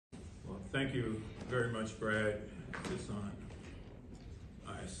Thank you very much, Brad. It's on.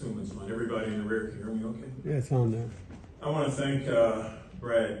 I assume it's on. Everybody in the rear can hear me okay? Yeah, it's on there. I want to thank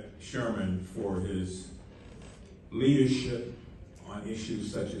Brad Sherman for his leadership on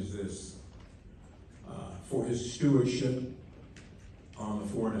issues such as this, for his stewardship on the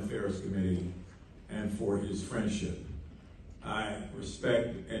Foreign Affairs Committee, and for his friendship. I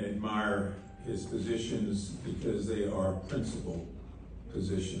respect and admire his positions because they are principled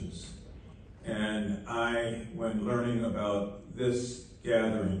positions. And I, when learning about this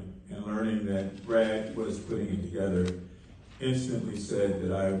gathering and learning that Brad was putting it together, instantly said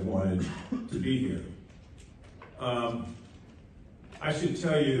that I wanted to be here. I should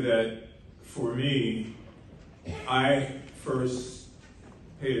tell you that for me, I first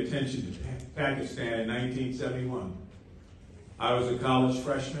paid attention to Pakistan in 1971. I was a college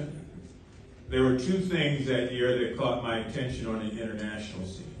freshman. There were two things that year that caught my attention on the international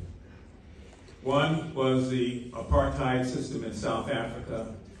scene. One was the apartheid system in South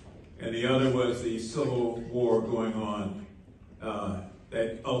Africa, and the other was the civil war going on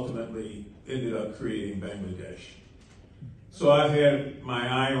that ultimately ended up creating Bangladesh. So I've had my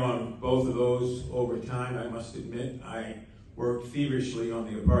eye on both of those over time. I must admit, I worked feverishly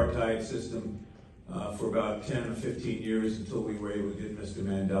on the apartheid system for about 10 or 15 years until we were able to get Mr.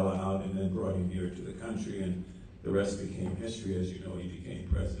 Mandela out and then brought him here to the country, and the rest became history. As you know, he became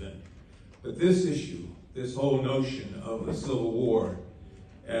president. But this issue, this whole notion of a civil war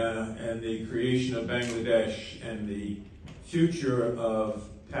and the creation of Bangladesh and the future of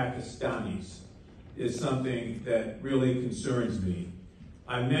Pakistanis is something that really concerns me.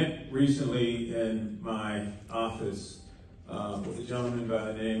 I met recently in my office with a gentleman by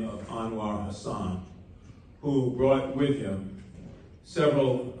the name of Anwar Hassan, who brought with him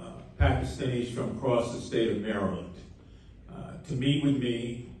several Pakistanis from across the state of Maryland to meet with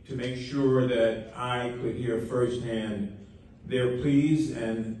me, to make sure that I could hear firsthand their pleas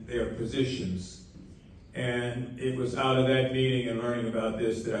and their positions. And it was out of that meeting and learning about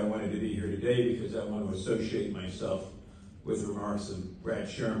this that I wanted to be here today, because I want to associate myself with the remarks of Brad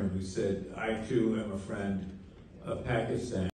Sherman, who said, I too am a friend of Pakistan.